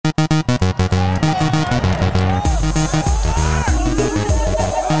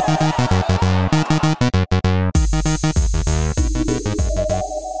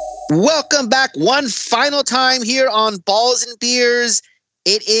Welcome back one final time here on Balls and Beers.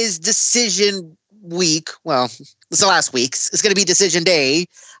 It is decision week. Well, it's the last week. It's going to be decision day,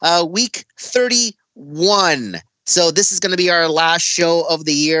 week 31. So this is going to be our last show of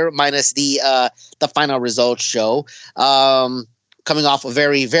the year, minus the final results show. Coming off a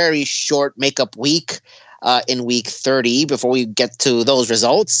very, very short makeup week in week 30. Before we get to those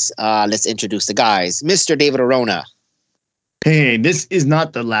results, let's introduce the guys. Mr. David Arona. Hey, this is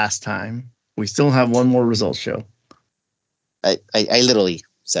not the last time. We still have one more results show. I literally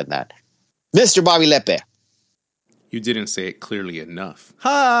said that. Mr. Bobby Lepe. You didn't say it clearly enough.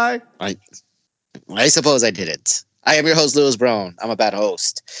 Hi. I suppose I didn't. I am your host, Lewis Brown. I'm a bad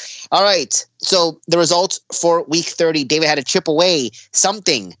host. All right. So the results for week 30, David had to chip away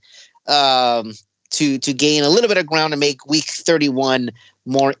something to gain a little bit of ground to make week 31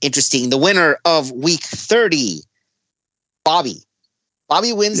 more interesting. The winner of week 30, Bobby.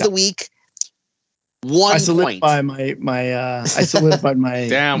 Bobby wins the week. 1 I point. solidified my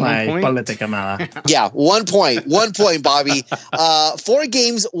Damn, my 1 point. paleta camada. Yeah, 1 point. 1 point, Bobby. 4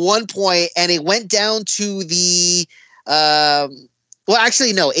 games, 1 point, and it went down to the well,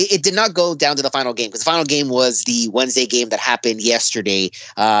 actually, no, it did not go down to the final game, because the final game was the Wednesday game that happened yesterday,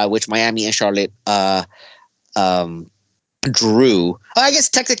 which Miami and Charlotte drew. I guess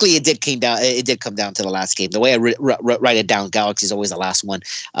technically it did come down to the last game. The way I write it down, Galaxy is always the last one.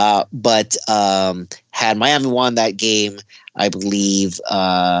 But had Miami won that game, I believe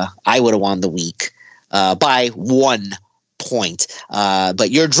I would have won the week by 1 point. But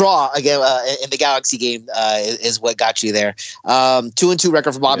your draw again in the Galaxy game is what got you there. 2-2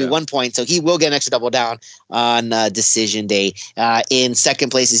 record for Bobby, 1 point, so he will get an extra double down on decision day. In second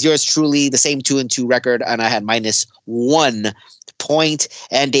place is yours truly, the same 2-2 record, and I had minus 1 point.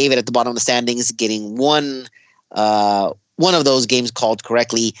 And David at the bottom of the standings getting one of those games called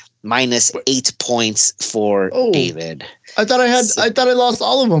correctly, minus 8 points for David. I thought I lost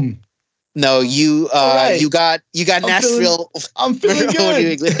all of them. No, you right. you got Nashville. I'm feeling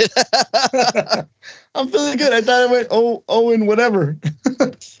good. I'm feeling good. I thought it went and whatever.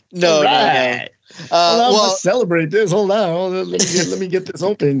 No, right. no. Let's celebrate this. Hold on. Let me get this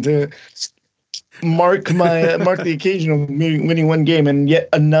open to mark the occasion of me winning one game and yet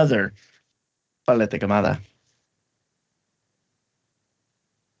another paleta camada.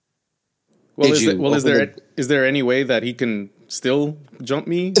 Well, is there any way that he can still jump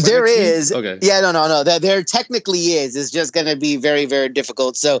me? There is. Okay. Yeah, no. There technically is. It's just going to be very, very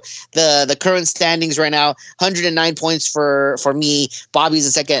difficult. So the current standings right now, 109 points for me. Bobby's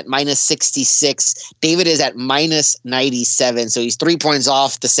in second at minus 66. David is at minus 97. So he's 3 points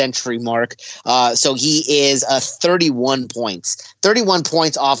off the century mark. So he is 31 points. 31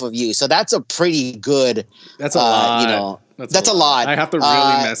 points off of you. So that's a pretty good. That's a lot. That's a lot. I have to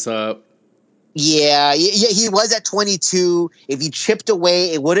really mess up. Yeah, he was at 22. If he chipped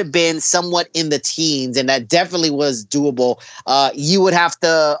away, it would have been somewhat in the teens, and that definitely was doable. You would have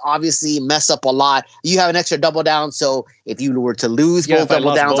to obviously mess up a lot. You have an extra double down, so if you were to lose both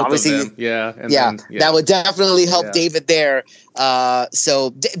double downs, obviously, that would definitely help David there.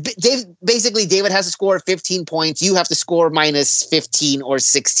 So David has to score 15 points. You have to score minus 15 or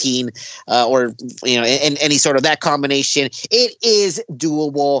 16, or in any sort of that combination. It is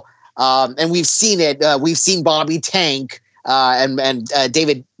doable. And we've seen it. We've seen Bobby tank and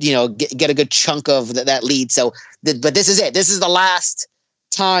David, get a good chunk of that lead. So, but this is it. This is the last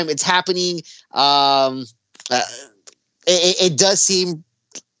time it's happening. It does seem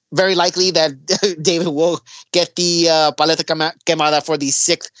very likely that David will get the paleta quemada for the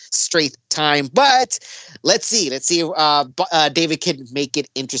 6th straight time. But let's see. Let's see if David can make it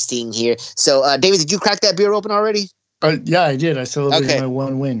interesting here. So, David, did you crack that beer open already? Yeah, I did. I celebrated my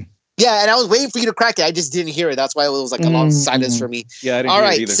one win. Yeah, and I was waiting for you to crack it. I just didn't hear it. That's why it was like a long silence for me. Yeah, I didn't hear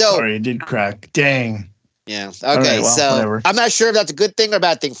it either. So sorry, it did crack. Dang. Yeah. Okay. Right, so whatever. I'm not sure if that's a good thing or a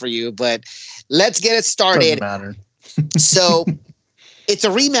bad thing for you, but let's get it started. Doesn't matter. So it's a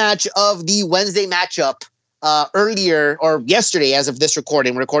rematch of the Wednesday matchup earlier or yesterday, as of this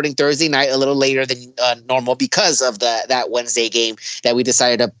recording. We're recording Thursday night, a little later than normal because of that Wednesday game that we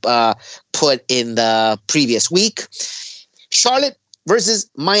decided to put in the previous week. Charlotte versus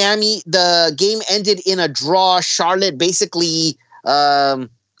Miami. The game ended in a draw. Charlotte basically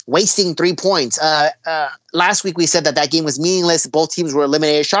wasting 3 points. Last week we said that game was meaningless. Both teams were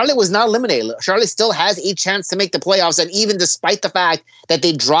eliminated. Charlotte was not eliminated. Charlotte still has a chance to make the playoffs, and even despite the fact that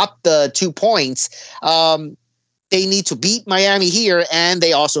they dropped the 2 points, they need to beat Miami here, and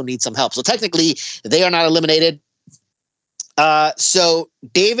they also need some help. So technically, they are not eliminated. So,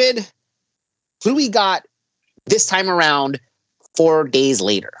 David, who we got this time around 4 days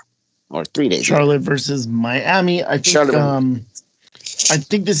later? or 3 days. Charlotte versus Miami. I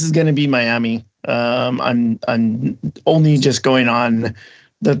think this is going to be Miami. I'm only just going on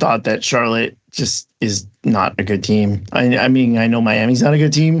the thought that Charlotte just is not a good team. I mean, I know Miami's not a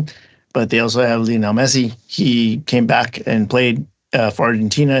good team, but they also have Lionel Messi. He came back and played for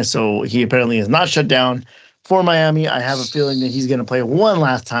Argentina, so he apparently is not shut down for Miami. I have a feeling that he's going to play one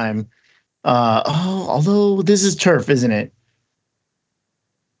last time. Although this is turf, isn't it?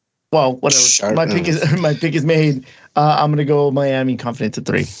 Well, whatever. Sure. My pick is made. I'm going to go Miami confident at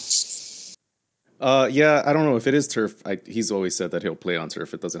 3. Yeah, I don't know if it is turf. He's always said that he'll play on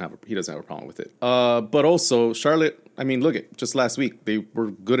turf. He doesn't have a problem with it. But also Charlotte. I mean, look at just last week they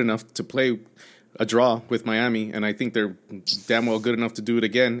were good enough to play a draw with Miami, and I think they're damn well good enough to do it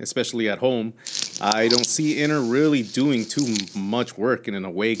again, especially at home. I don't see Inter really doing too much work in an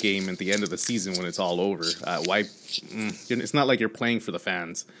away game at the end of the season when it's all over. Why? It's not like you're playing for the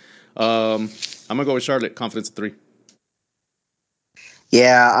fans. I'm gonna go with Charlotte. Confidence at 3.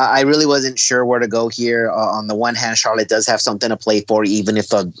 Yeah, I really wasn't sure where to go here. On the one hand, Charlotte does have something to play for, even if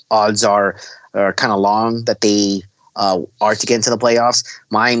the odds are kind of long that they are to get into the playoffs.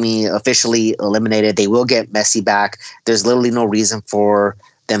 Miami officially eliminated. They will get Messi back. There's literally no reason for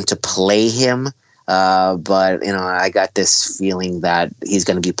them to play him. But, I got this feeling that he's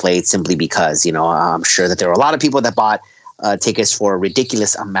going to be played simply because, I'm sure that there were a lot of people that bought tickets for a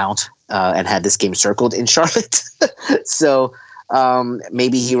ridiculous amount and had this game circled in Charlotte. So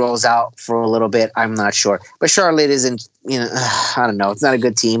maybe he rolls out for a little bit. I'm not sure. But Charlotte isn't, I don't know. It's not a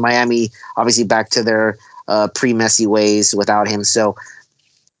good team. Miami, obviously back to their pre-Messi ways without him. So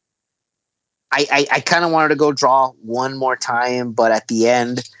I kind of wanted to go draw one more time. But at the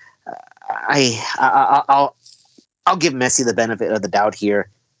end, I'll give Messi the benefit of the doubt here.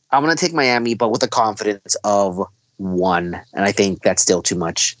 I'm going to take Miami, but with the confidence of 1. And I think that's still too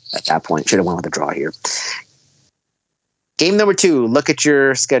much at that point. Should have went with a draw here. Game number 2. Look at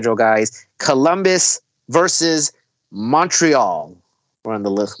your schedule, guys. Columbus versus Montreal. We're on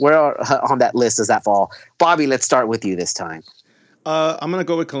the list. Where on that list does that fall? Bobby, let's start with you this time. I'm gonna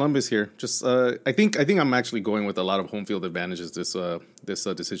go with Columbus here. Just I think I'm actually going with a lot of home field advantages this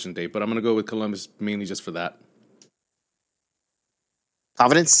decision day, but I'm gonna go with Columbus mainly just for that.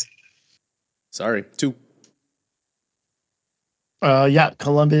 Confidence? Sorry, 2.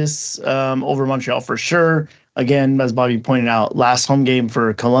 Columbus over Montreal for sure. Again, as Bobby pointed out, last home game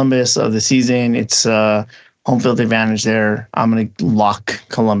for Columbus of the season. It's home field advantage there. I'm going to lock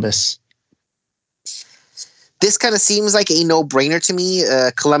Columbus. This kind of seems like a no-brainer to me.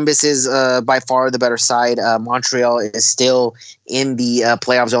 Columbus is by far the better side. Montreal is still in the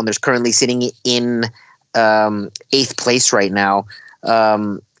playoff zone. They're currently sitting in 8th place right now.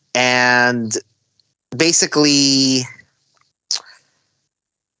 And basically,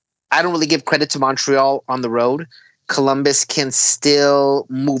 I don't really give credit to Montreal on the road. Columbus can still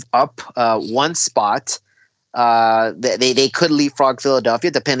move up 1 spot. They could leapfrog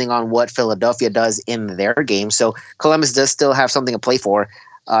Philadelphia depending on what Philadelphia does in their game. So Columbus does still have something to play for.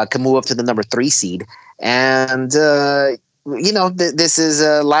 Can move up to the number 3 seed. And, this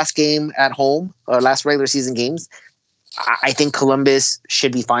is last game at home, or last regular season games. I think Columbus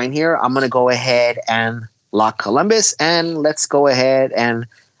should be fine here. I'm going to go ahead and lock Columbus, and let's go ahead and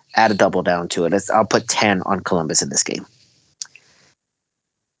add a double down to it. I'll put 10 on Columbus in this game.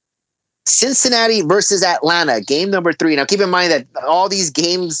 Cincinnati versus Atlanta, game number 3. Now, keep in mind that all these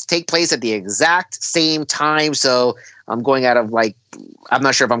games take place at the exact same time. So I'm going out of I'm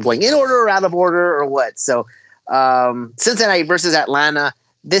not sure if I'm going in order or out of order or what. So Cincinnati versus Atlanta.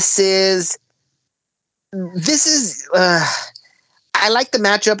 This is I like the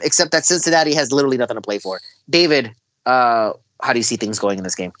matchup, except that Cincinnati has literally nothing to play for. David, how do you see things going in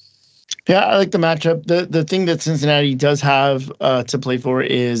this game? Yeah, I like the matchup. The thing that Cincinnati does have to play for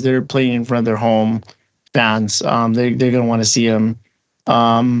is they're playing in front of their home fans. They're going to want to see them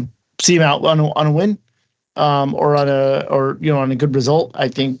out on a win or on a good result. I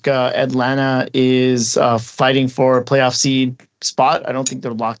think Atlanta is fighting for a playoff seed spot. I don't think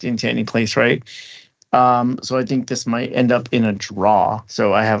they're locked into any place, right? So I think this might end up in a draw.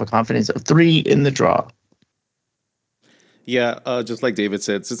 So I have a confidence of 3 in the draw. Yeah, just like David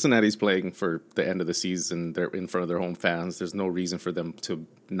said, Cincinnati's playing for the end of the season. They're in front of their home fans. There's no reason for them to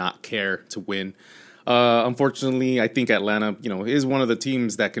not care to win. Unfortunately, I think Atlanta, is one of the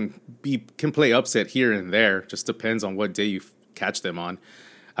teams that can play upset here and there. Just depends on what day you catch them on.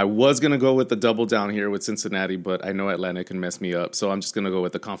 I was going to go with the double down here with Cincinnati, but I know Atlanta can mess me up. So I'm just going to go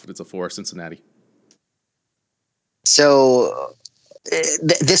with the confidence of 4, Cincinnati. So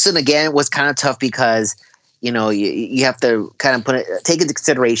this one, again, was kind of tough because you have to kind of take into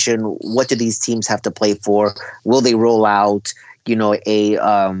consideration, what do these teams have to play for? Will they roll out,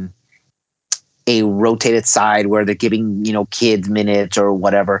 a rotated side where they're giving, kids minutes or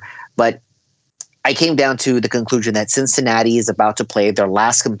whatever? But I came down to the conclusion that Cincinnati is about to play their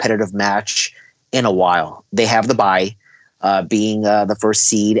last competitive match in a while. They have the bye, being the first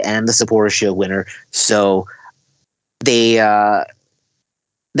seed and the Supporter Shield winner. So they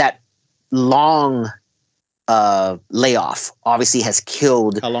that long layoff obviously has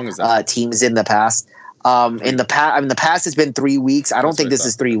killed How long is that? Teams in the past. In the past, it's been 3 weeks. I don't think this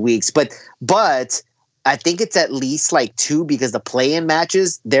is 3 weeks, but I think it's at least like 2, because the play-in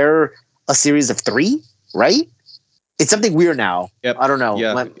matches, they're a series of 3, right? It's something weird now. Yep. I don't know.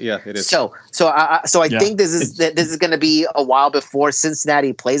 Yeah, it is. So I think this is going to be a while before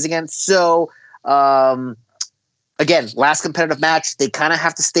Cincinnati plays again. So again, last competitive match, they kind of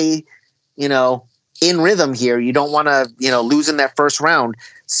have to stay, in rhythm here. You don't want to, lose in that first round.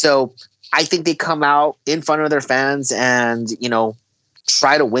 So I think they come out in front of their fans and,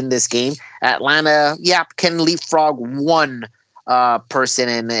 try to win this game. Atlanta, can leapfrog one person,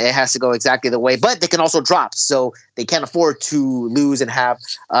 and it has to go exactly the way, but they can also drop. So they can't afford to lose and have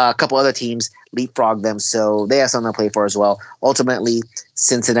a couple other teams leapfrog them. So they have something to play for as well. Ultimately,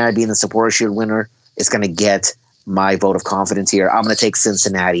 Cincinnati being the Supporter Shield winner is going to get my vote of confidence here. I'm going to take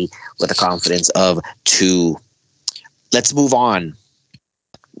Cincinnati with a confidence of 2. Let's move on.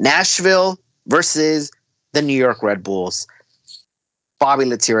 Nashville versus the New York Red Bulls. Bobby,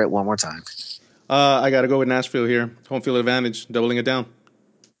 let's hear it one more time. I got to go with Nashville here. Home field advantage, doubling it down.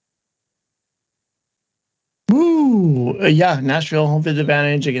 Ooh, Nashville home field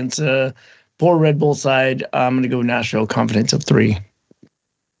advantage against a poor Red Bull side. I'm going to go Nashville, confidence of 3.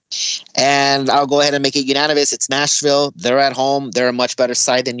 And I'll go ahead and make it unanimous. It's Nashville. They're at home. They're a much better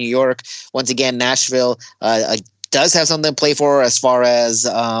side than New York. Once again, Nashville does have something to play for as far as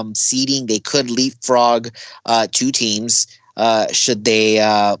seeding. They could leapfrog 2 teams should they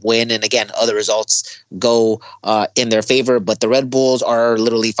win. And again, other results go in their favor. But the Red Bulls are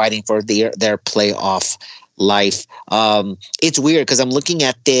literally fighting for their playoff life. It's weird because I'm looking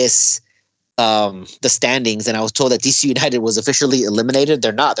at this, the standings, and I was told that DC United was officially eliminated.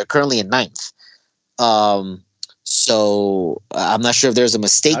 They're not. They're currently in 9th. So I'm not sure if there's a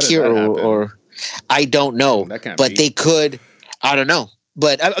mistake here or I don't know. But they could. I don't know.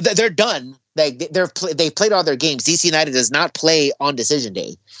 But they're done. They played all their games. DC United does not play on decision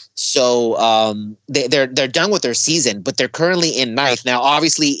day, so they're done with their season. But they're currently in 9th now.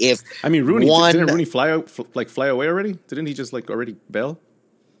 Obviously, if Rooney didn't Rooney fly away already? Didn't he just already bail?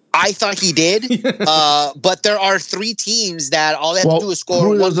 I thought he did, but there are 3 teams that all they have to do is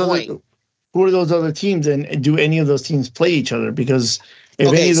score 1 point. Who are those other teams, and do any of those teams play each other? Because if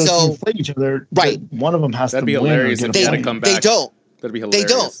any of those teams play each other, right, one of them has That'd to be win. Hilarious if they had to come back. They don't. That'd be hilarious.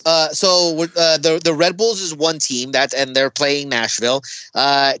 They don't. So the Red Bulls is one team and they're playing Nashville.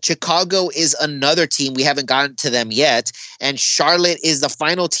 Chicago is another team. We haven't gotten to them yet. And Charlotte is the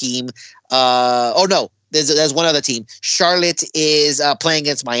final team. There's one other team. Charlotte is playing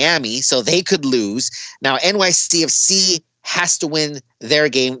against Miami, so they could lose. Now NYCFC has to win their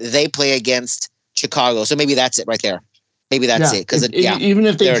game. They play against Chicago, so maybe that's it right there. Maybe that's it. Because even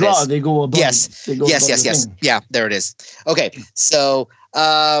if they draw, they go above. Yes. Yes. Yeah, there it is. Okay, so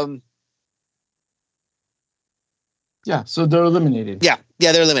so they're eliminated. Yeah,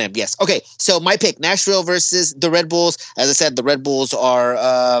 they're eliminated. Yes. Okay, so my pick: Nashville versus the Red Bulls. As I said, the Red Bulls are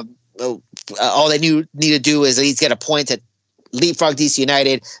all they need to do is at least get a point to leapfrog DC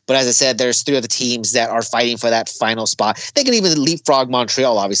United. But as I said, there's 3 other teams that are fighting for that final spot. They can even leapfrog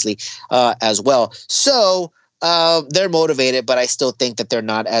Montreal, obviously, as well. So. They're motivated, but I still think that they're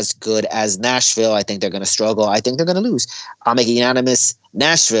not as good as Nashville. I think they're going to struggle. I think they're going to lose. I'll make it unanimous.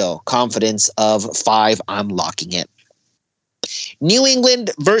 Nashville, confidence of 5. I'm locking it. New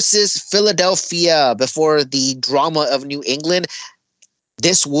England versus Philadelphia. Before the drama of New England,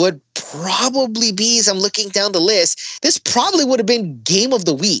 this would probably be, as I'm looking down the list, this probably would have been game of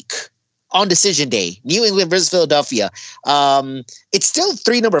the week on decision day. New England versus Philadelphia. It's still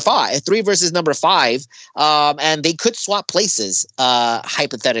 3 versus number 5. And they could swap places,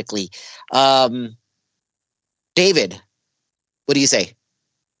 hypothetically. David, what do you say?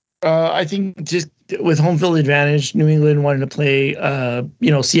 I think just with home field advantage, New England wanted to play,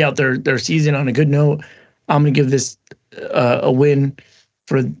 see out their season on a good note. I'm going to give this a win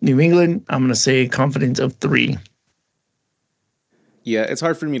for New England. I'm going to say confidence of 3. Yeah, it's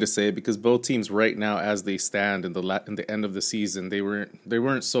hard for me to say because both teams right now, as they stand in the end of the season, they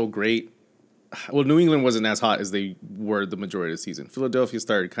weren't so great. well, New England wasn't as hot as they were the majority of the season. Philadelphia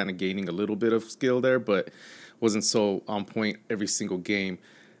started kind of gaining a little bit of skill there, but wasn't so on point every single game.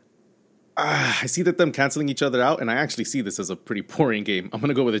 I see that them canceling each other out, and I actually see this as a pretty boring game. I'm going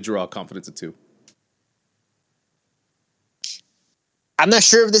to go with a draw, confidence of 2. I'm not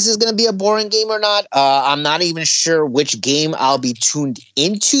sure if this is going to be a boring game or not. I'm not even sure which game I'll be tuned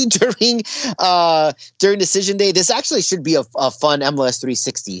into during Decision Day. This actually should be a fun MLS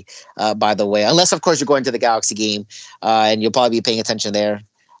 360, by the way. Unless, of course, you're going to the Galaxy game, and you'll probably be paying attention there.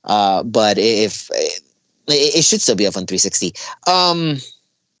 But if it should still be a fun 360.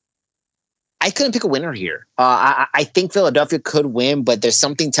 I couldn't pick a winner here. I think Philadelphia could win, but there's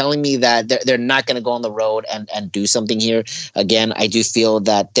something telling me that they're not going to go on the road and do something here. Again, I do feel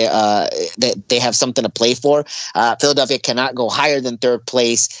that they have something to play for. Philadelphia cannot go higher than third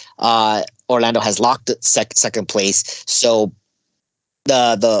place. Orlando has locked second place. So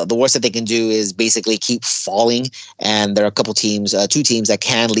the worst that they can do is basically keep falling, and there are a couple teams, 2 teams that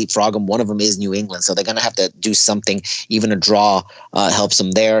can leapfrog them. One of them is New England, so they're going to have to do something. Even a draw helps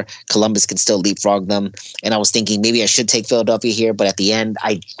them there. Columbus can still leapfrog them, and I was thinking maybe I should take Philadelphia here, but at the end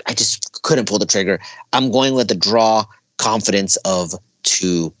I just couldn't pull the trigger. I'm going with the draw, confidence of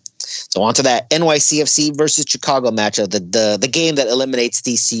 2. So on to that NYCFC versus Chicago matchup, the game that eliminates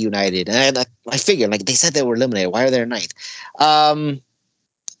DC United. And I figured, like, they said they were eliminated. Why are they 9th?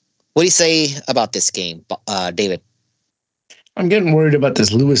 What do you say about this game, David? I'm getting worried about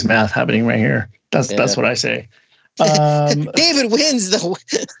this Lewis math happening right here. That's what I say. David wins, though.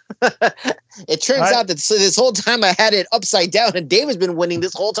 It turns out that this whole time I had it upside down, and David's been winning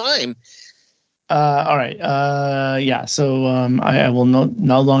this whole time. All right. Yeah. So I will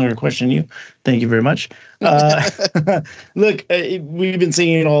no longer question you. Thank you very much. Look, we've been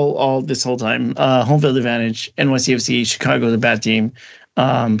saying it all this whole time. Home field advantage, NYCFC, Chicago, the bad team.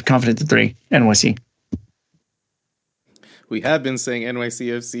 Confident to 3, NYC. We have been saying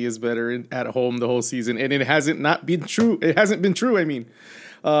NYCFC is better at home the whole season, and it hasn't been true. It hasn't been true. I mean,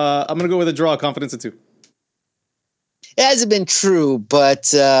 I'm going to go with a draw, confidence of 2. It hasn't been true,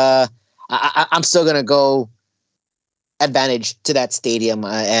 but I'm still going to go advantage to that stadium.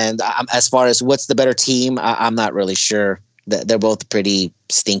 And as far as what's the better team, I'm not really sure. They're both pretty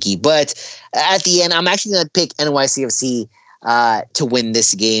stinky. But at the end, I'm actually going to pick NYCFC to win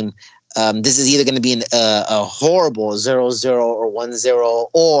this game. This is either going to be a horrible 0-0 or 1-0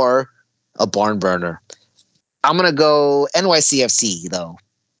 or a barn burner. I'm going to go NYCFC, though.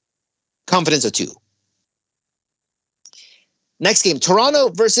 Confidence of 2. Next game, Toronto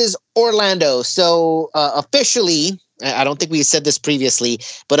versus Orlando. So officially, I don't think we said this previously,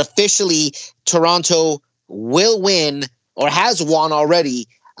 but officially Toronto will win or has won already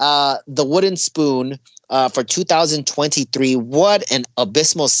the Wooden Spoon for 2023. What an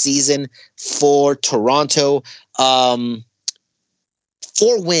abysmal season for Toronto. 4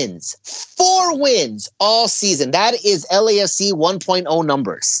 wins all season. That is LAFC 1.0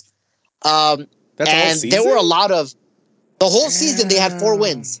 numbers. That's all season? There were a lot of the whole season. They had 4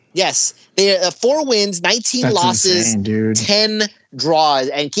 wins. Yes, they had 4 wins, 19 That's losses, insane, 10 draws.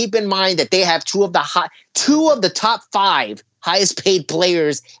 And keep in mind that they have two of the top 5 highest paid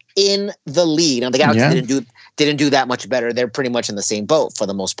players in the league. Now the Galaxy didn't do that much better. They're pretty much in the same boat for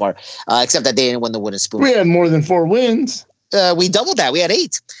the most part, except that they didn't win the Wooden Spoon. We had more than 4 wins. We doubled that. We had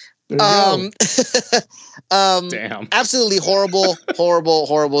 8. Damn. Absolutely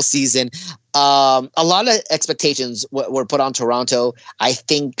horrible season. A lot of expectations were put on Toronto. I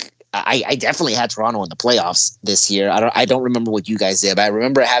think I definitely had Toronto in the playoffs this year. I don't remember what you guys did, but I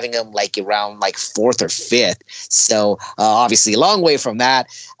remember having them around 4th or 5th. So obviously a long way from that.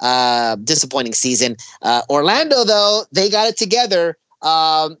 Disappointing season. Orlando, though, they got it together.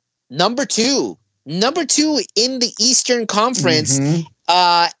 Number two in the Eastern Conference. Mm-hmm.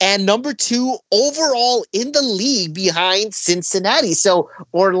 And number 2 overall in the league behind Cincinnati. So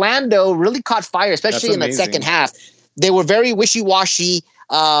Orlando really caught fire, especially in that second half. They were very wishy-washy.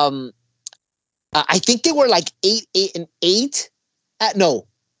 I think they were 8-8. No.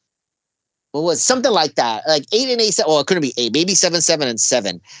 What was something like that? 8-8. Well, it couldn't be 8, maybe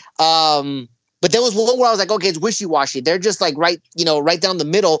 7-7-7. But there was one where I was like, okay, it's wishy-washy. They're just right down the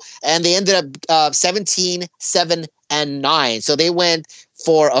middle, and they ended up 17-7-9. So they went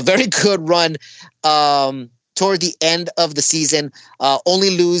for a very good run toward the end of the season,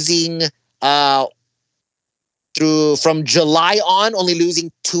 only losing from July on, only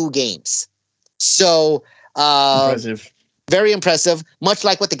losing 2 games. So impressive. Very impressive, much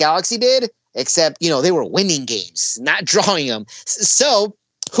like what the Galaxy did, except they were winning games, not drawing them. So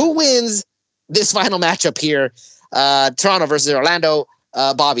who wins this final matchup here? Toronto versus Orlando.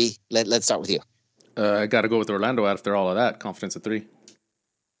 Bobby, let's start with you. I got to go with Orlando after all of that. Confidence of 3.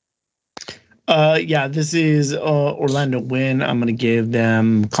 Yeah, this is Orlando win. I'm going to give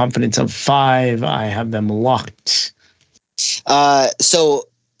them confidence of 5. I have them locked. So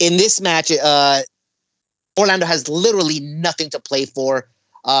in this match, Orlando has literally nothing to play for,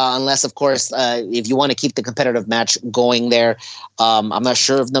 unless, of course, if you want to keep the competitive match going there. I'm not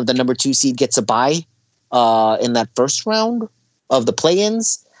sure if the number 2 seed gets a bye in that first round of the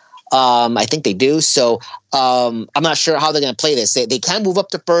play-ins. I think they do. So I'm not sure how they're going to play this. They can move up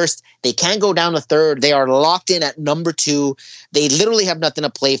to first. They can go down to third. They are locked in at number 2. They literally have nothing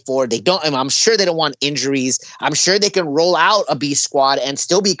to play for. They don't. I'm sure they don't want injuries. I'm sure they can roll out a B squad and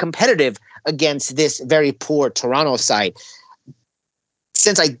still be competitive against this very poor Toronto side.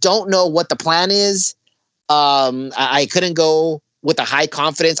 Since I don't know what the plan is, I couldn't go with a high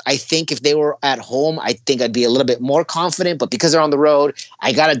confidence. I think if they were at home, I think I'd be a little bit more confident. But because they're on the road,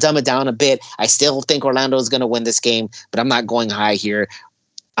 I got to dumb it down a bit. I still think Orlando is going to win this game, but I'm not going high here.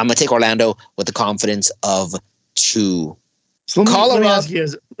 I'm going to take Orlando with the confidence of 2. So let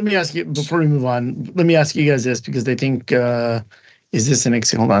me ask you before we move on. Let me ask you guys this, because I think is this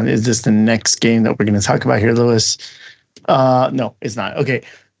the next game that we're going to talk about here, Lewis? No, it's not. Okay.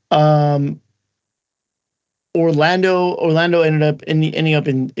 Orlando ended up ending up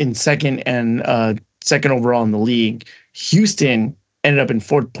in second and second overall in the league. Houston ended up in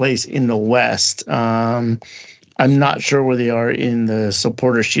 4th place in the West. I'm not sure where they are in the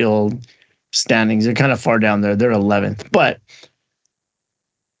Supporter Shield standings. They're kind of far down there. They're 11th. But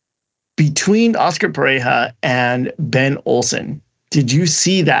between Oscar Pareja and Ben Olsen, did you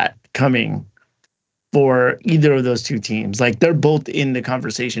see that coming for either of those 2 teams? Like, they're both in the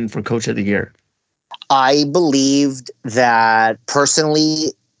conversation for Coach of the Year. I believed that personally,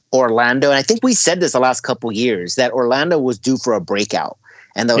 Orlando, and I think we said this the last couple years, that Orlando was due for a breakout.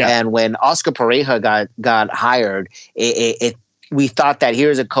 And when Oscar Pareja got hired, we thought that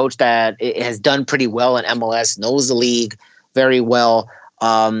here's a coach that has done pretty well in MLS, knows the league very well.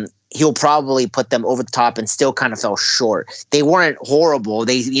 He'll probably put them over the top, and still kind of fell short. They weren't horrible.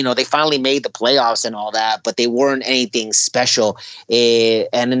 They finally made the playoffs and all that, but they weren't anything special.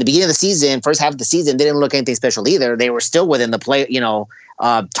 And in the beginning of the season, first half of the season, they didn't look anything special either. They were still within the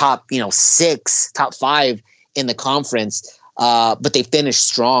top 6, top 5 in the conference. But they finished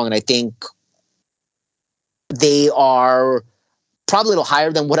strong, and I think they are probably a little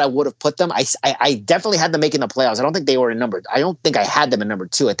higher than what I would have put them. I definitely had them making the playoffs. I don't think they were I don't think I had them in number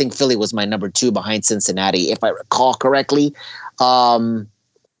 2. I think Philly was my number 2 behind Cincinnati, if I recall correctly. Might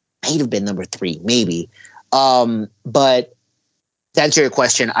have been number 3, maybe. But to answer your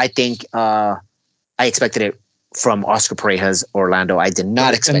question, I think I expected it from Oscar Pareja's Orlando. I did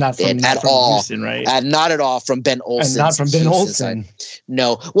not expect it at all. Houston, right? Not at all from Ben Olsen. And not from Ben Olsen.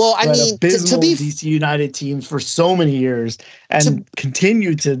 No. Well, I mean, to be DC United teams for so many years and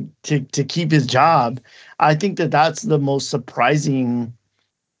continue to keep his job. I think that's the most surprising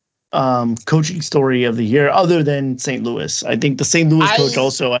coaching story of the year, other than St. Louis. I think the St. Louis coach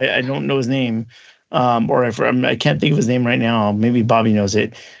also, I don't know his name, I can't think of his name right now. Maybe Bobby knows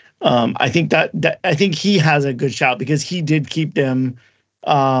it. I think that I think he has a good shot, because he did keep them,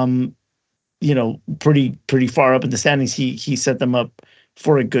 pretty far up in the standings. He set them up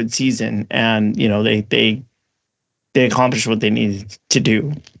for a good season, and they accomplished what they needed to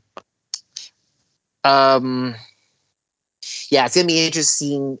do. Yeah, it's gonna be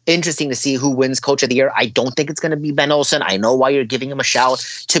interesting to see who wins Coach of the Year. I don't think it's gonna be Ben Olsen. I know why you're giving him a shout.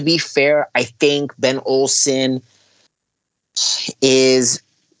 To be fair, I think Ben Olsen is,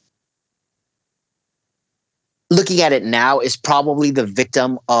 looking at it now, is probably the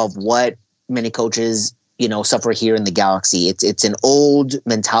victim of what many coaches, suffer here in the Galaxy. It's an old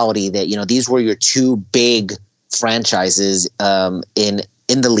mentality that, these were your 2 big franchises in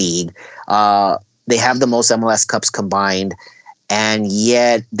the league. They have the most MLS Cups combined, and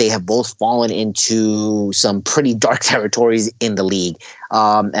yet they have both fallen into some pretty dark territories in the league.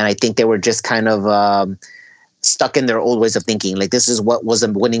 And I think they were just kind of stuck in their old ways of thinking. Like, this is what was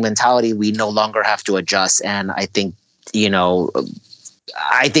a winning mentality. We no longer have to adjust. And I think,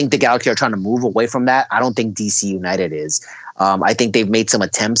 I think the Galaxy are trying to move away from that. I don't think DC United is. I think they've made some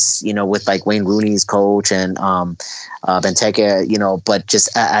attempts, with like Wayne Rooney's coach and Benteke, but just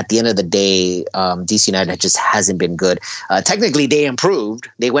at the end of the day, DC United just hasn't been good. Technically, they improved.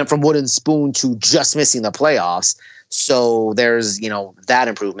 They went from wooden spoon to just missing the playoffs. So there's, that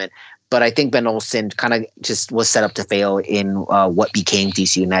improvement. But I think Ben Olsen kind of just was set up to fail in what became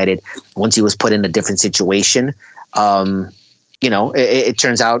DC United once he was put in a different situation. It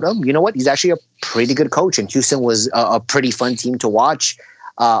turns out, you know what? He's actually a pretty good coach. And Houston was a pretty fun team to watch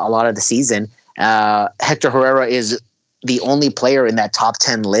a lot of the season. Hector Herrera is the only player in that top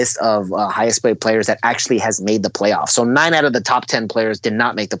 10 list of highest paid players that actually has made the playoffs. So 9 out of the top 10 players did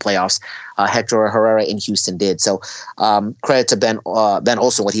not make the playoffs. Hector Herrera in Houston did. So credit to Ben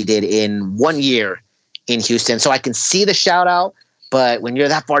Olsen, what he did in 1 year in Houston. So I can see the shout out, but when you're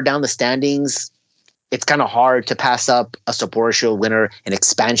that far down the standings, it's kind of hard to pass up a Supporter Shield winner, an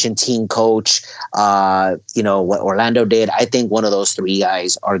expansion team coach, what Orlando did. I think one of those 3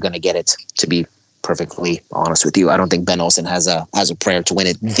 guys are going to get it, to be perfectly honest with you. I don't think Ben Olsen has a prayer to win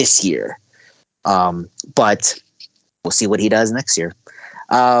it this year. But we'll see what he does next year.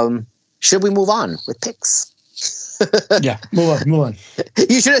 Should we move on with picks? Yeah, move on.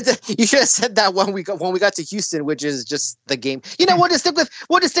 You should have said that when we got to Houston, which is just the game. We'll just stick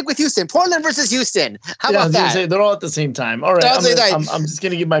with Houston. Portland versus Houston. How about that? Say, they're all at the same time. All right, I'm just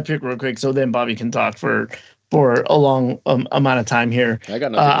gonna give my pick real quick, so then Bobby can talk for a long amount of time here. I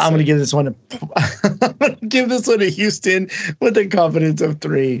got nothing. I'm gonna give this one to Houston with a confidence of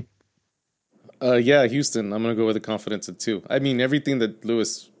 3. Yeah, Houston. I'm gonna go with a confidence of 2. I mean, everything that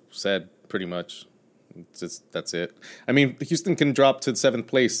Lewis said, pretty much. That's it. I mean, Houston can drop to 7th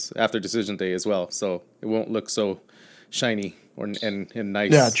place after decision day as well, so it won't look so shiny and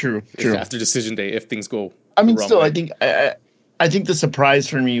nice. Yeah, true. After decision day, if things go. I mean, still, way. I think the surprise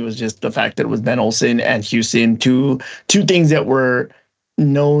for me was just the fact that it was Ben Olsen and Houston, two things that were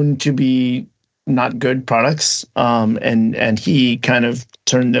known to be not good products, and he kind of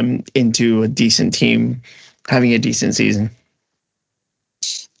turned them into a decent team, having a decent season.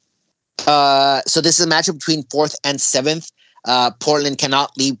 So this is a matchup between 4th and 7th. Portland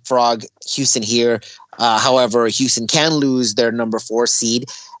cannot leapfrog Houston here. However, Houston can lose their number 4 seed.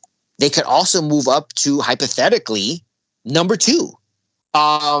 They could also move up to, hypothetically, number 2.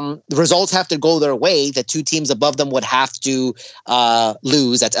 The results have to go their way. The 2 teams above them would have to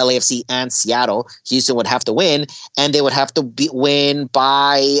lose. That's LAFC and Seattle. Houston would have to win, and they would have to win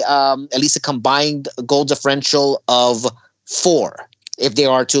by at least a combined goal differential of 4. If they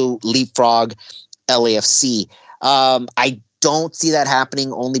are to leapfrog LAFC. I don't see that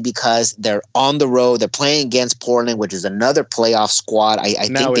happening only because they're on the road. They're playing against Portland, which is another playoff squad. I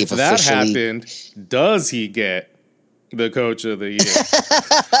think they've officially... Now, if that happened, does he get the coach of the year?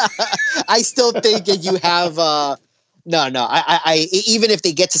 I still think that you have... No. I even if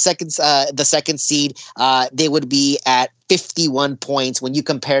they get to the second seed, they would be at 51 points. When you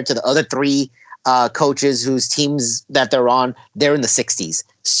compare to the other 3 coaches whose teams that they're on, they're in the 60s.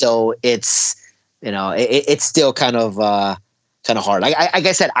 So it's, it's still kind of hard. Like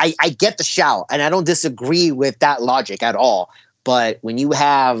I said, I get the shout and I don't disagree with that logic at all. But when you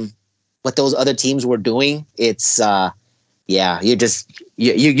have what those other teams were doing, it's,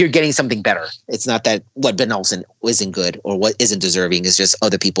 you're getting something better. It's not that what Ben Olsen isn't good or what isn't deserving. It's just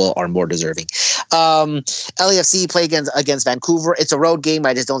other people are more deserving. LAFC play against Vancouver. It's a road game.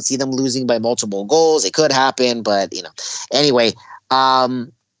 I just don't see them losing by multiple goals. It could happen, but anyway, I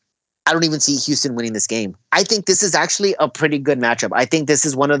don't even see Houston winning this game. I think this is actually a pretty good matchup. I think this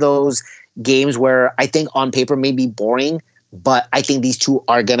is one of those games where I think on paper may be boring, but I think these 2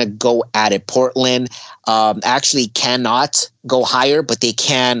 are going to go at it. Portland actually cannot go higher, but they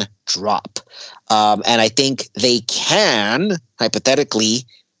can drop. And I think they can, hypothetically,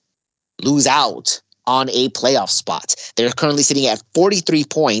 lose out on a playoff spot. They're currently sitting at 43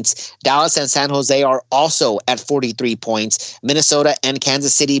 points. Dallas and San Jose are also at 43 points. Minnesota and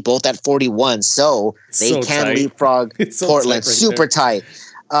Kansas City both at 41. So they can leapfrog Portland. Super tight.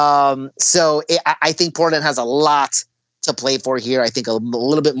 I think Portland has a lot to play for here. I think a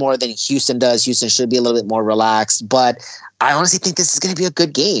little bit more than Houston does. Houston should be a little bit more relaxed, but I honestly think this is going to be a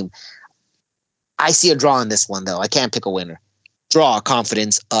good game. I see a draw in this one, though. I can't pick a winner. Draw,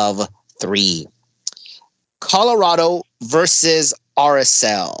 confidence of 3. Colorado versus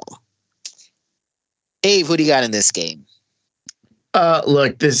RSL. Dave, who do you got in this game?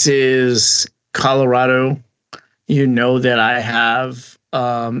 Look, this is Colorado. You know that I have.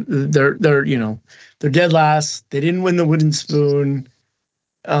 They're dead last. They didn't win the wooden spoon,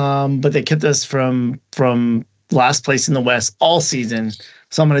 but they kept us from last place in the West all season.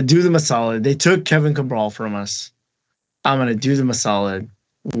 So I'm going to do them a solid. They took Kevin Cabral from us. I'm going to do them a solid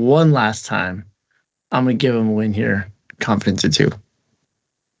one last time. I'm going to give them a win here. Confidence of 2.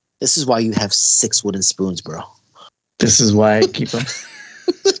 This is why you have 6 wooden spoons, bro. This is why I keep them.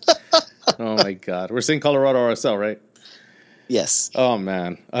 Oh, my God. We're saying Colorado RSL, right? Yes. Oh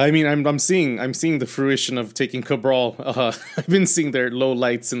man. I mean, I'm seeing the fruition of taking Cabral. I've been seeing their low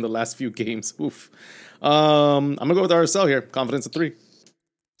lights in the last few games. Oof. I'm gonna go with RSL here. Confidence of 3.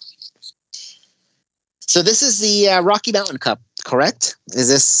 So this is the Rocky Mountain Cup. correct? Is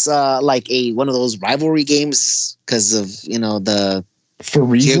this like one of those rivalry games because of the for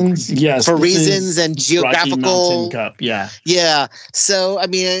reasons? Yes, for reasons and geographical Cup. Yeah. So I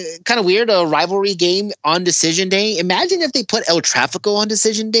mean, kind of weird, a rivalry game on decision day. Imagine if they put El Tráfico on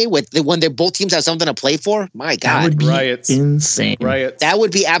decision day when both teams have something to play for. My God, that would be riots. Insane. Riots. That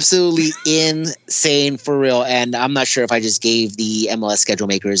would be absolutely insane for real. And I'm not sure if I just gave the MLS schedule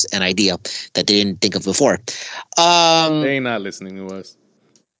makers an idea that they didn't think of before. They ain't not listening to us.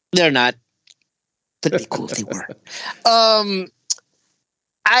 They're not. But it'd be cool if they were.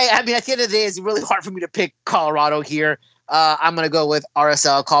 I mean, at the end of the day, it's really hard for me to pick Colorado here. I'm going to go with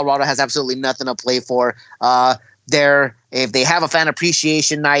RSL. Colorado has absolutely nothing to play for. If they have a fan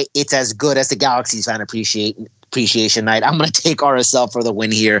appreciation night, it's as good as the Galaxy's fan appreciation night. I'm going to take RSL for the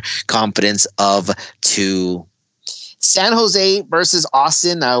win here. Confidence of 2. San Jose versus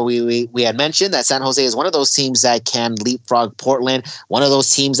Austin. Now, we had mentioned that San Jose is one of those teams that can leapfrog Portland, one of those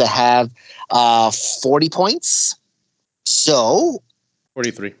teams that have 40 points. So...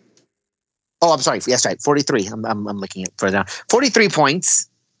 43. Oh, I'm sorry. Yes, right. 43. I'm looking at further down. 43 points.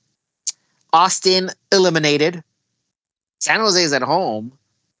 Austin eliminated. San Jose is at home.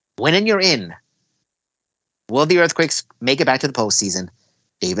 Win and you're in. Will the Earthquakes make it back to the postseason?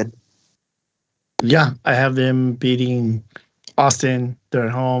 David? Yeah, I have them beating Austin. They're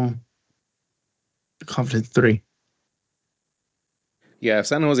at home. Confidence 3. Yeah, if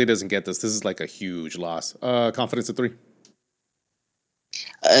San Jose doesn't get this is like a huge loss. Confidence of 3.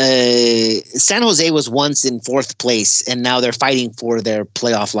 San Jose was once in 4th place, and now they're fighting for their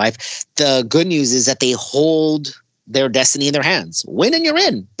playoff life. The good news is that they hold their destiny in their hands. Win and you're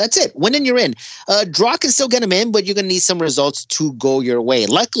in. That's it. Win and you're in. Draw can still get them in, but you're going to need some results to go your way.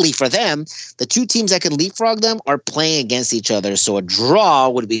 Luckily for them, the two teams that can leapfrog them are playing against each other, so a draw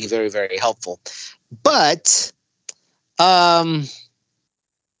would be very, very helpful. But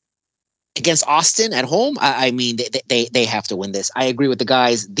against Austin at home, I mean, they have to win this. I agree with the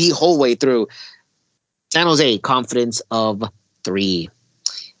guys the whole way through. San Jose, confidence of 3.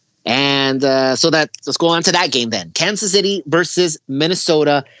 And so let's go on to that game then. Kansas City versus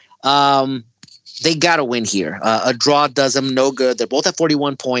Minnesota. They got to win here. A draw does them no good. They're both at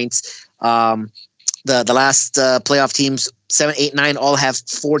 41 points. The last playoff teams, 7, 8, 9, all have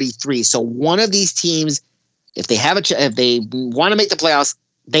 43. So one of these teams, if they want to make the playoffs,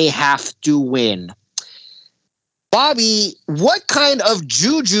 they have to win. Bobby, what kind of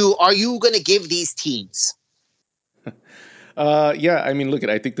juju are you going to give these teams? Yeah, I mean, look,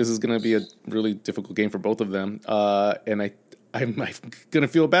 I think this is going to be a really difficult game for both of them. And I'm going to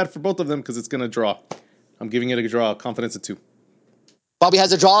feel bad for both of them because it's going to draw. I'm giving it a draw. Confidence of 2. Bobby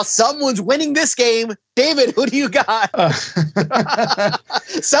has a draw. Someone's winning this game. David, who do you got?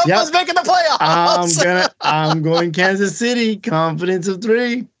 Someone's making the playoffs. I'm going Kansas City. Confidence of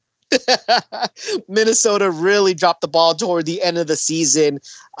 3. Minnesota really dropped the ball toward the end of the season.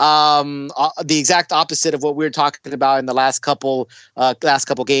 The exact opposite of what we were talking about in the last couple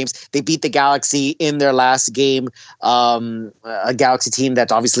games. They beat the Galaxy in their last game. A Galaxy team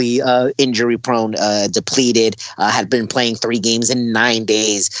that's obviously injury prone, depleted, had been playing 3 games in 9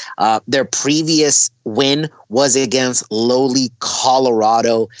 days. Their previous win was against lowly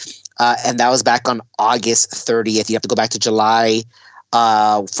Colorado, and that was back on August 30th. You have to go back to July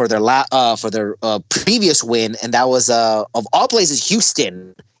for their previous win, and that was of all places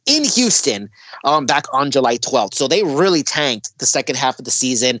Houston, back on July 12th. So they really tanked the second half of the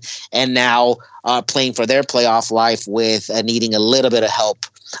season, and now playing for their playoff life with needing a little bit of help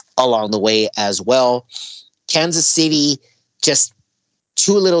along the way as well. Kansas City just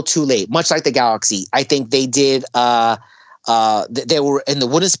too little, too late. Much like the Galaxy, I think they did. They were in the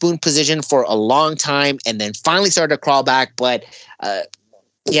wooden spoon position for a long time, and then finally started to crawl back. But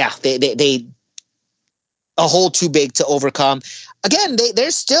they a hole too big to overcome. Again, they're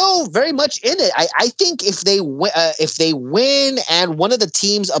still very much in it. I think if they win and one of the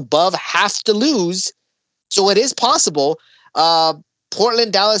teams above have to lose, so it is possible.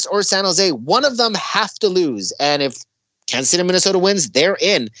 Portland, Dallas, or San Jose, one of them have to lose, and if Kansas City, Minnesota wins, they're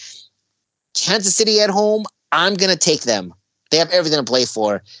in. Kansas City at home, I'm going to take them. They have everything to play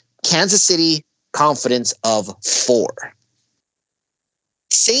for. Kansas City, confidence of 4.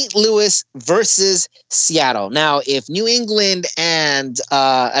 St. Louis versus Seattle. Now, if New England and,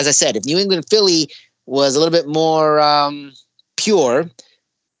 as I said, if New England Philly was a little bit more pure,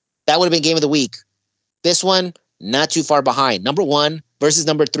 that would have been game of the week. This one, not too far behind. Number 1 versus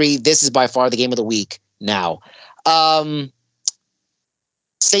number 3. This is by far the game of the week now.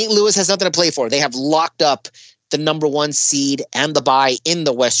 St. Louis has nothing to play for. They have locked up the number 1 seed and the bye in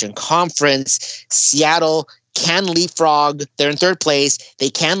the Western Conference. Seattle can leapfrog. They're in third place. They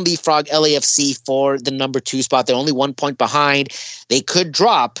can leapfrog LAFC for the number 2 spot. They're only 1 point behind. They could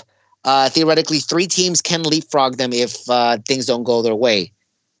drop. Theoretically, 3 teams can leapfrog them if things don't go their way.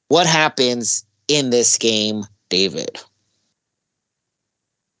 What happens in this game, David?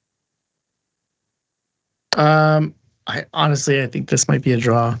 I think this might be a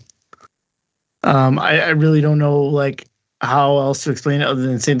draw. I really don't know like how else to explain it other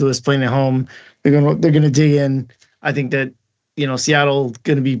than St. Louis playing at home. They're gonna dig in. I think that Seattle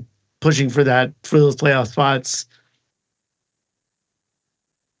gonna be pushing for those playoff spots.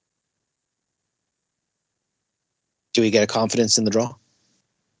 Do we get a confidence in the draw?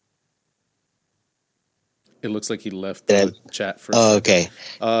 It looks like he left the chat for. Okay.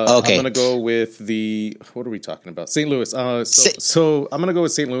 Okay. I'm gonna go with what are we talking about? St. Louis. So I'm gonna go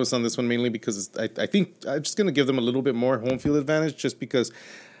with St. Louis on this one mainly because I think I'm just gonna give them a little bit more home field advantage just because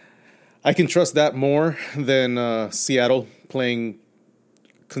I can trust that more than Seattle playing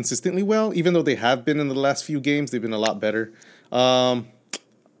consistently well. Even though they have been in the last few games, they've been a lot better. I'm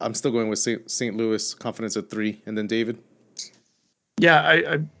still going with St. Louis. Confidence at 3, and then David. Yeah,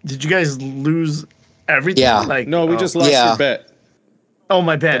 I did you guys lose everything? Yeah. No, we just lost your bet. Oh,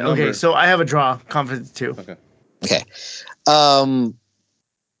 my bet. Okay, so I have a draw. Confidence 2. Okay.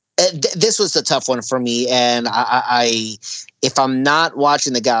 This was a tough one for me, and I if I'm not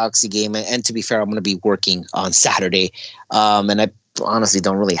watching the Galaxy game, and to be fair, I'm going to be working on Saturday, and I honestly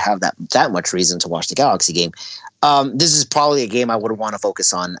don't really have that much reason to watch the Galaxy game. This is probably a game I would want to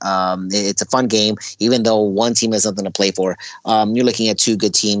focus on. It's a fun game, even though one team has nothing to play for. You're looking at 2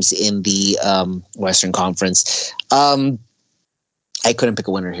 good teams in the Western Conference. I couldn't pick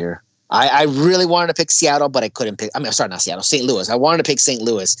a winner here. I really wanted to pick Seattle, but I couldn't pick. Not Seattle, St. Louis. I wanted to pick St.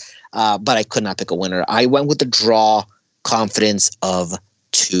 Louis, but I could not pick a winner. I went with the draw, confidence of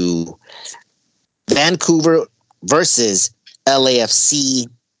 2. Vancouver versus LAFC.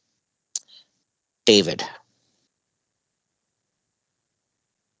 David.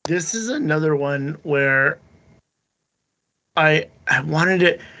 This is another one where I wanted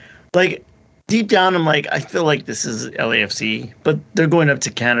it, like, deep down, I'm like, I feel like this is LAFC, but they're going up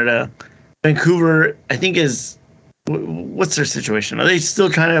to Canada. Vancouver, I think, what's their situation? Are they still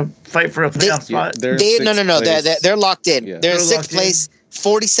trying to fight for a playoff spot? No. They're locked in. Yeah. They're in 6th place,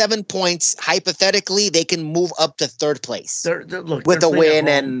 47 points. Hypothetically, they can move up to 3rd place with a win.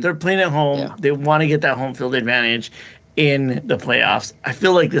 And they're playing at home. Yeah. They want to get that home field advantage in the playoffs. I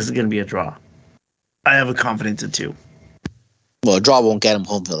feel like this is going to be a draw. I have a confidence of 2. Well, a draw won't get them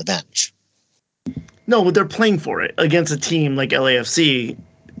home field advantage. No, but they're playing for it against a team like LAFC.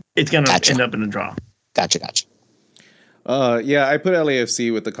 It's going to end up in a draw. Gotcha. Yeah, I put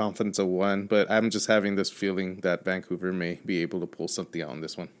LAFC with the confidence of 1, but I'm just having this feeling that Vancouver may be able to pull something out on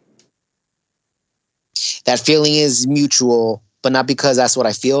this one. That feeling is mutual, but not because that's what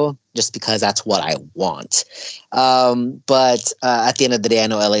I feel, just because that's what I want. But at the end of the day, I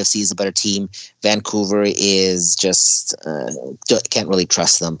know LAFC is a better team. Vancouver is just can't really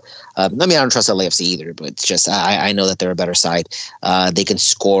trust them. I don't trust LAFC either, but it's just I know that they're a better side. They can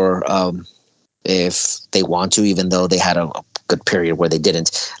score if they want to, even though they had a good period where they didn't.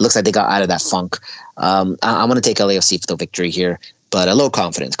 It looks like they got out of that funk. I'm going to take LAFC for the victory here, but a low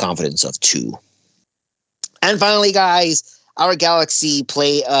confidence of 2. And finally, guys, our Galaxy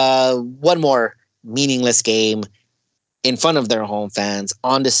play one more meaningless game in front of their home fans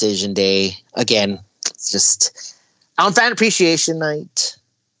on decision day. Again, it's just on fan appreciation night.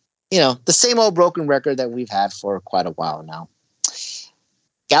 The same old broken record that we've had for quite a while now.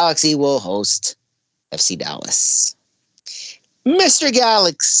 Galaxy will host FC Dallas. Mr.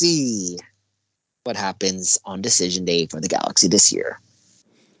 Galaxy, what happens on decision day for the Galaxy this year?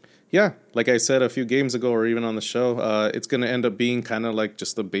 Yeah, like I said a few games ago or even on the show, it's going to end up being kind of like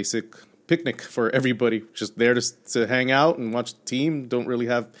just a basic picnic for everybody. Just there to hang out and watch the team. Don't really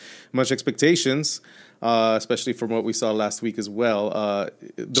have much expectations, especially from what we saw last week as well,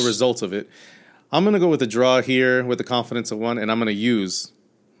 the results of it. I'm going to go with a draw here with the confidence of 1, and I'm going to use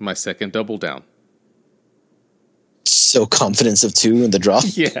my second double down. So confidence of 2 in the draw?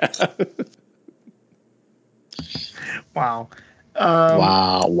 Yeah. Wow.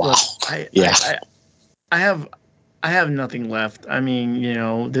 Wow. Look, I have nothing left. I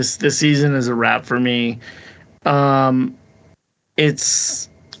mean, this season is a wrap for me. It's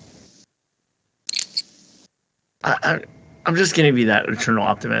I'm just gonna be that eternal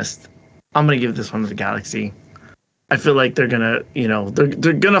optimist. I'm gonna give this one to the Galaxy. I feel like they're gonna,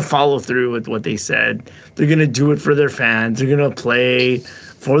 they're gonna follow through with what they said. They're gonna do it for their fans. They're gonna play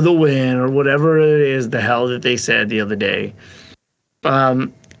for the win or whatever it is the hell that they said the other day.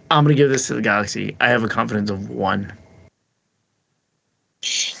 I'm I'm going to give this to the Galaxy. I have a confidence of 1.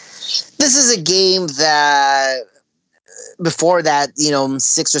 This is a game that before that,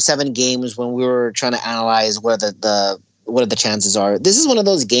 6 or 7 games when we were trying to analyze what the chances are. This is one of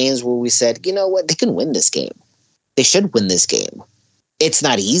those games where we said, you know what, they can win this game. They should win this game. It's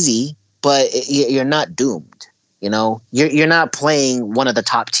not easy, but you're not doomed. You're not playing one of the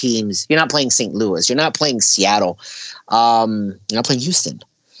top teams. You're not playing St. Louis. You're not playing Seattle. You're not playing Houston.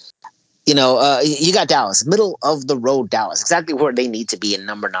 You got Dallas, middle of the road Dallas, exactly where they need to be in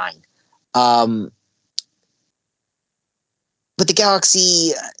number 9. But the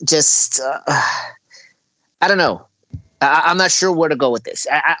Galaxy just, I don't know. I'm not sure where to go with this.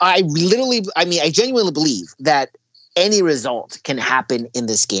 I genuinely believe that any result can happen in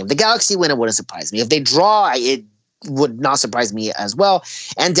this game. The Galaxy winning wouldn't surprise me. If they draw, it would not surprise me as well.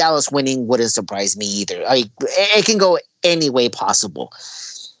 And Dallas winning wouldn't surprise me either. It can go any way possible.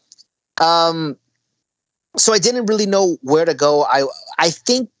 So I didn't really know where to go. I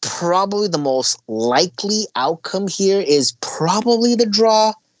think probably the most likely outcome here is probably the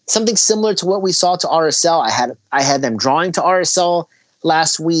draw. Something similar to what we saw to RSL. I had them drawing to RSL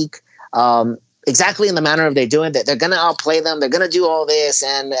last week. Exactly in the manner of they're doing that. They're going to outplay them. They're going to do all this.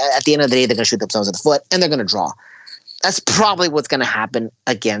 And at the end of the day, they're going to shoot themselves in the foot and they're going to draw. That's probably what's going to happen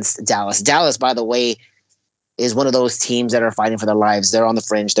against Dallas. Dallas, by the way, is one of those teams that are fighting for their lives. They're on the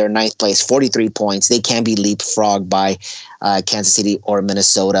fringe. They're 9th place, 43 points. They can be leapfrogged by Kansas City or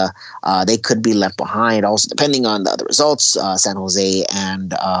Minnesota. They could be left behind also, depending on the other results, San Jose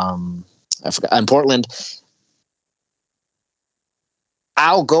and Portland.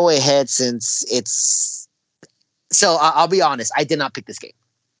 I'll go ahead since it's... So I'll be honest. I did not pick this game.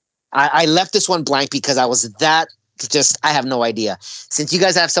 I left this one blank because I was that... I have no idea. Since you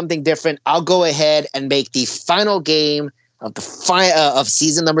guys have something different, I'll go ahead and make the final game of of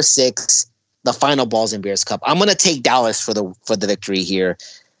season number 6, the final Balls and Beers Cup. I'm going to take Dallas for the victory here.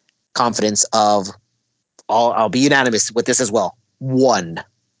 Confidence of I'll be unanimous with this as well. 1.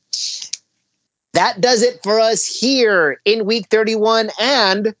 That does it for us here in week 31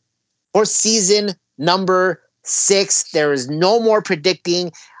 and for season number 6. There is no more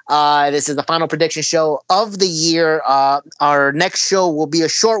predicting. This is the final prediction show of the year. Our next show will be a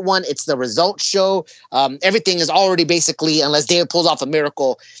short one. It's the results show. Everything is already basically, unless David pulls off a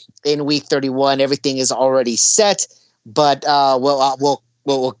miracle in week 31, everything is already set. But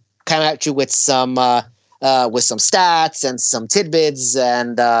we'll come at you with some stats and some tidbits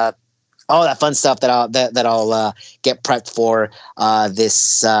and all that fun stuff that I'll get prepped for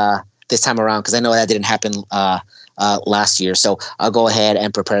this time around, because I know that didn't happen last year. So I'll go ahead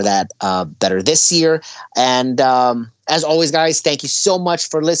and prepare that better this year. And as always, guys, thank you so much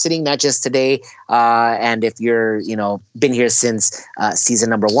for listening, not just today. And if you're, been here since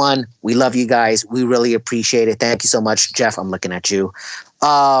season number 1, we love you guys. We really appreciate it. Thank you so much. Jeff, I'm looking at you.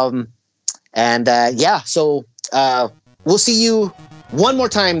 So we'll see you one more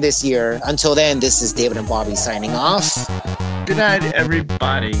time this year. Until then, this is David and Bobby signing off. Good night,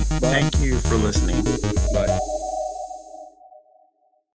 everybody. Thank you for listening. Bye.